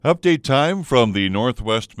Update time from the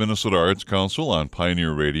Northwest Minnesota Arts Council on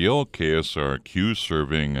Pioneer Radio, KSRQ,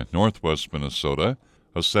 serving Northwest Minnesota,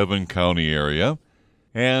 a 7-county area.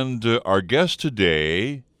 And our guest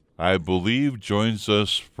today, I believe, joins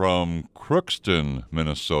us from Crookston,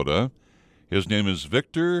 Minnesota. His name is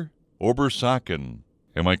Victor Obisakin.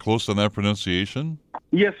 Am I close on that pronunciation?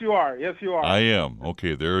 Yes, you are. Yes, you are. I am.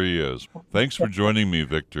 Okay, there he is. Thanks for joining me,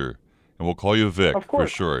 Victor. And we'll call you Vic for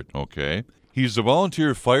short, okay? He's a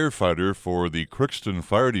volunteer firefighter for the Crookston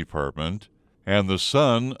Fire Department and the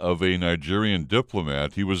son of a Nigerian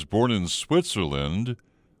diplomat. He was born in Switzerland,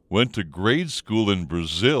 went to grade school in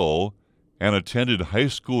Brazil, and attended high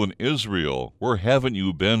school in Israel. Where haven't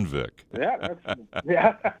you been, Vic?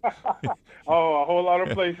 Yeah. Oh, a whole lot of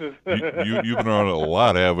places. You've been around a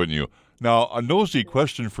lot, haven't you? Now, a nosy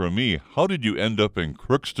question from me. How did you end up in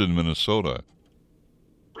Crookston, Minnesota?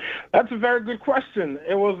 That's a very good question.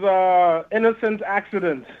 It was an innocent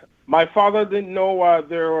accident. My father didn't know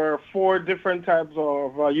there were 4 different types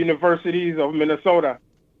of universities of Minnesota.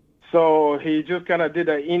 So he just kind of did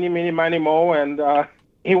a eeny, meeny, miny, mo, and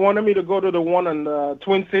he wanted me to go to the one in the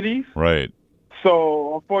Twin Cities. Right.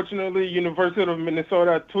 So unfortunately, University of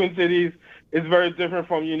Minnesota, Twin Cities is very different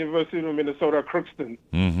from University of Minnesota, Crookston.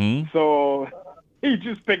 Mm-hmm. So he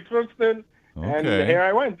just picked Crookston. Okay. And here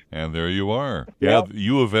I went. And there you are. Yep. Yeah,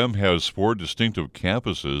 U of M has 4 distinctive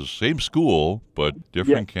campuses, same school, but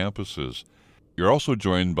different campuses. You're also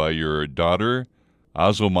joined by your daughter,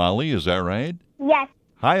 Azomali, is that right? Yes.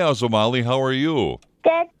 Hi, Azomali, how are you?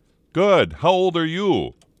 Good. Good. How old are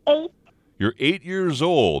you? 8. You're 8 years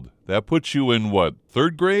old. That puts you in what,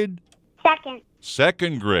 3rd grade? 2nd.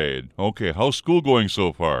 2nd grade. Okay, how's school going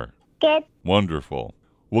so far? Good. Wonderful.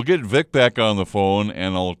 We'll get Vic back on the phone,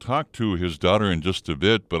 and I'll talk to his daughter in just a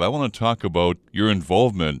bit, but I want to talk about your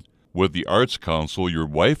involvement with the Arts Council. Your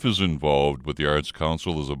wife is involved with the Arts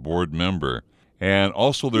Council as a board member. And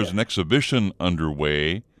also there's an exhibition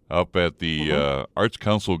underway up at the Arts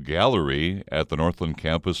Council Gallery at the Northland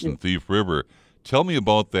campus in Thief River. Tell me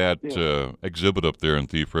about that exhibit up there in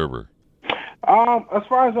Thief River. As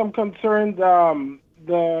far as I'm concerned,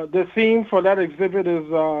 the theme for that exhibit is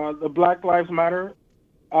the Black Lives Matter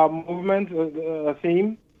movement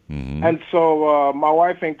theme. Mm-hmm. And so my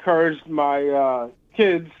wife encouraged my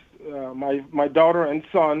kids, my daughter and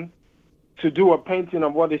son, to do a painting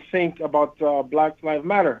of what they think about Black Lives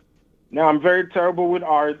Matter. Now, I'm very terrible with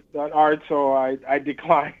art, so I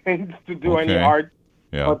declined to do any art.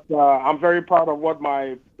 Yeah. But I'm very proud of what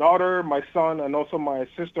my daughter, my son, and also my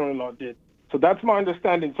sister-in-law did. So that's my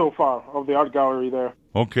understanding so far of the art gallery there.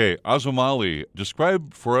 Okay. Azomali,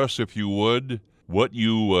 describe for us, if you would, what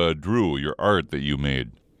you drew, your art that you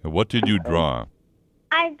made. What did you draw?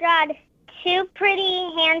 I drew 2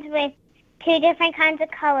 pretty hands with 2 different kinds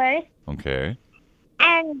of colors. Okay.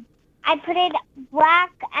 And I put it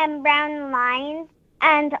black and brown lines.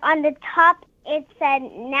 And on the top, it said,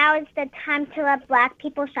 "Now is the time to let black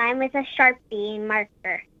people shine," with a Sharpie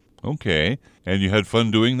marker. Okay. And you had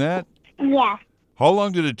fun doing that? Yes. How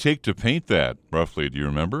long did it take to paint that, roughly? Do you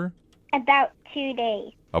remember? About 2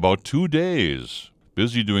 days. About 2 days.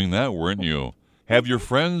 Busy doing that, weren't you? Have your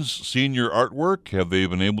friends seen your artwork? Have they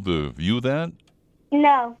been able to view that?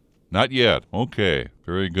 No. Not yet. Okay.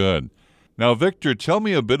 Very good. Now, Victor, tell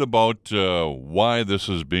me a bit about why this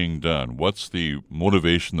is being done. What's the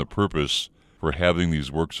motivation, the purpose for having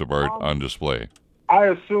these works of art on display? I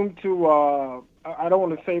assume to, I don't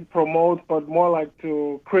want to say promote, but more like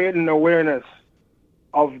to create an awareness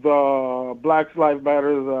of the Black Lives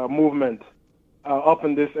Matter movement up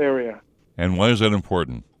in this area. And why is that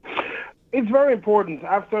important? It's very important.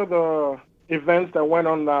 After the events that went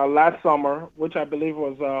on last summer, which I believe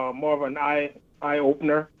was more of an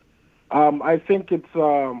eye-opener, I think it's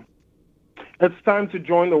time to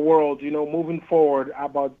join the world, moving forward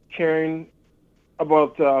about caring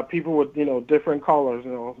about people with, different colors,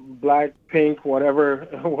 black, pink,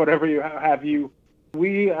 whatever you have you.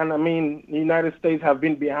 We, and I mean, the United States have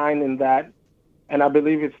been behind in that, and I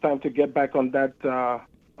believe it's time to get back on that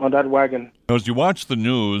wagon. As you watch the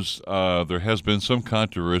news, there has been some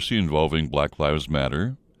controversy involving Black Lives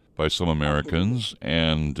Matter by some Americans,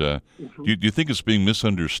 and do you think it's being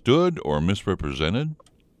misunderstood or misrepresented?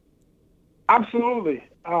 Absolutely,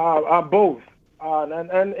 both,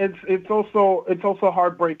 and it's also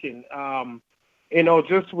heartbreaking.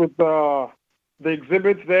 Just with the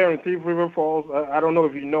exhibits there in Thief River Falls, I don't know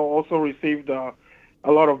if you know, also received a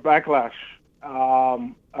lot of backlash.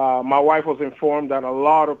 My wife was informed that a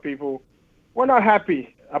lot of people were not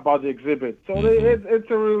happy about the exhibit, so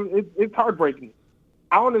it's heartbreaking.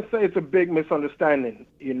 I want to say it's a big misunderstanding.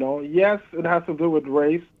 Yes, it has to do with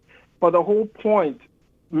race, but the whole point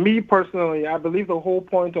me personally, I believe the whole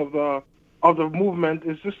point of the movement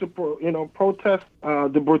is just to protest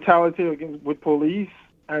the brutality with police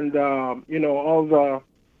and all the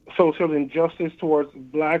social injustice towards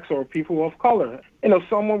blacks or people of color.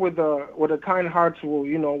 Someone with a kind heart will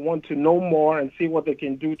want to know more and see what they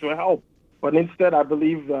can do to help. But instead, I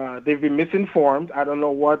believe they've been misinformed. I don't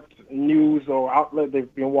know what news or outlet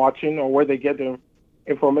they've been watching or where they get their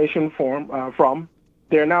information from.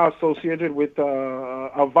 They're now associated with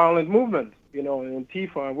a violent movement,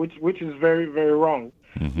 Antifa, which is very, very wrong.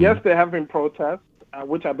 Mm-hmm. Yes, there have been protests,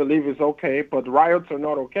 which I believe is okay, but riots are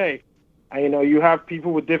not okay. And, you have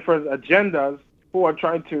people with different agendas who are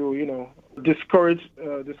trying to, discourage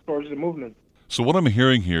the movement. So what I'm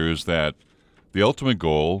hearing here is that the ultimate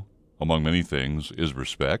goal, among many things, is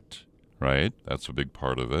respect, right? That's a big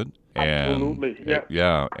part of it. Absolutely, yeah.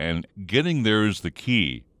 Yeah, and getting there is the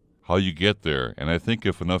key, how you get there. And I think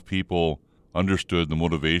if enough people understood the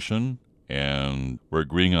motivation and were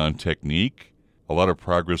agreeing on technique, a lot of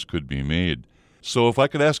progress could be made. So if I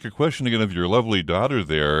could ask a question again of your lovely daughter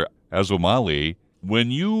there, Azomali,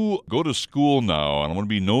 when you go to school now, and I want to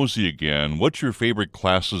be nosy again, what's your favorite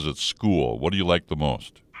classes at school? What do you like the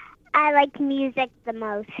most? I like music the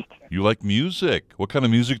most. You like music? What kind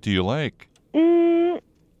of music do you like?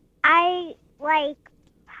 I like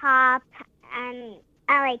pop, and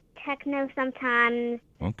I like techno sometimes.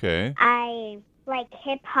 Okay. I like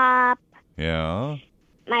hip-hop. Yeah?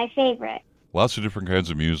 My favorite. Lots of different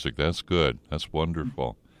kinds of music. That's good. That's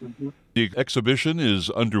wonderful. Mm-hmm. The exhibition is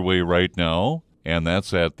underway right now, and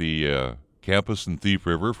that's at the campus in Thief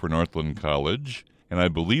River for Northland College. And I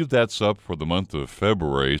believe that's up for the month of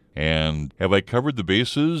February. And have I covered the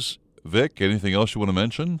bases, Vic? Anything else you want to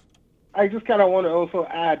mention? I just kind of want to also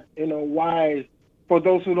add, why, for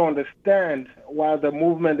those who don't understand why the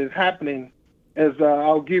movement is happening, is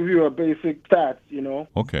I'll give you a basic stats,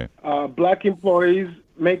 Okay. Black employees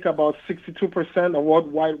make about 62% of what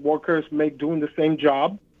white workers make doing the same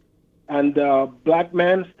job. And black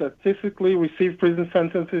men statistically receive prison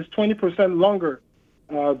sentences 20% longer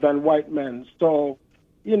than white men. So,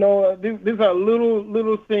 these are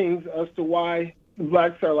little things as to why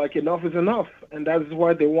blacks are like, enough is enough. And that is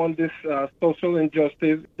why they want this social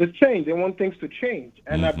injustice to change. They want things to change.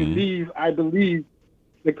 And mm-hmm. I believe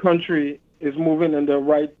the country is moving in the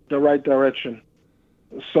right direction.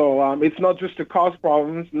 So it's not just to cause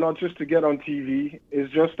problems, not just to get on TV.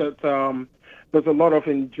 It's just that there's a lot of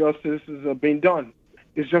injustices being done.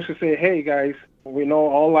 It's just to say, hey, guys, we know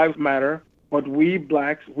all lives matter, but we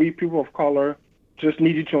blacks, we people of color, just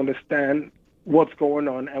need you to understand what's going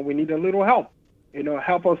on, and we need a little help.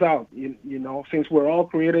 Help us out. Since we're all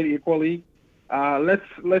created equally,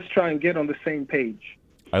 let's try and get on the same page.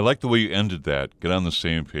 I like the way you ended that. Get on the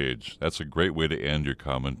same page. That's a great way to end your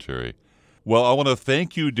commentary. Well, I want to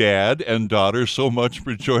thank you, Dad and daughter, so much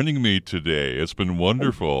for joining me today. It's been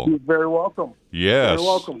wonderful. You're very welcome. Yes. Very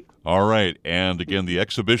welcome. All right. And again, the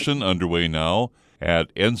exhibition underway now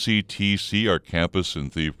at NCTC, our campus in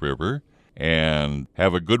Thief River. And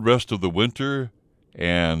have a good rest of the winter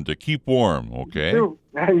and keep warm, okay?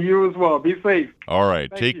 And you as well. Be safe. All right.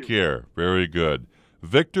 Take care. Very good.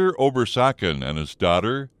 Victor Obisakin and his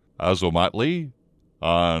daughter, Azomali,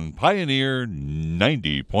 on Pioneer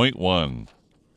 90.1.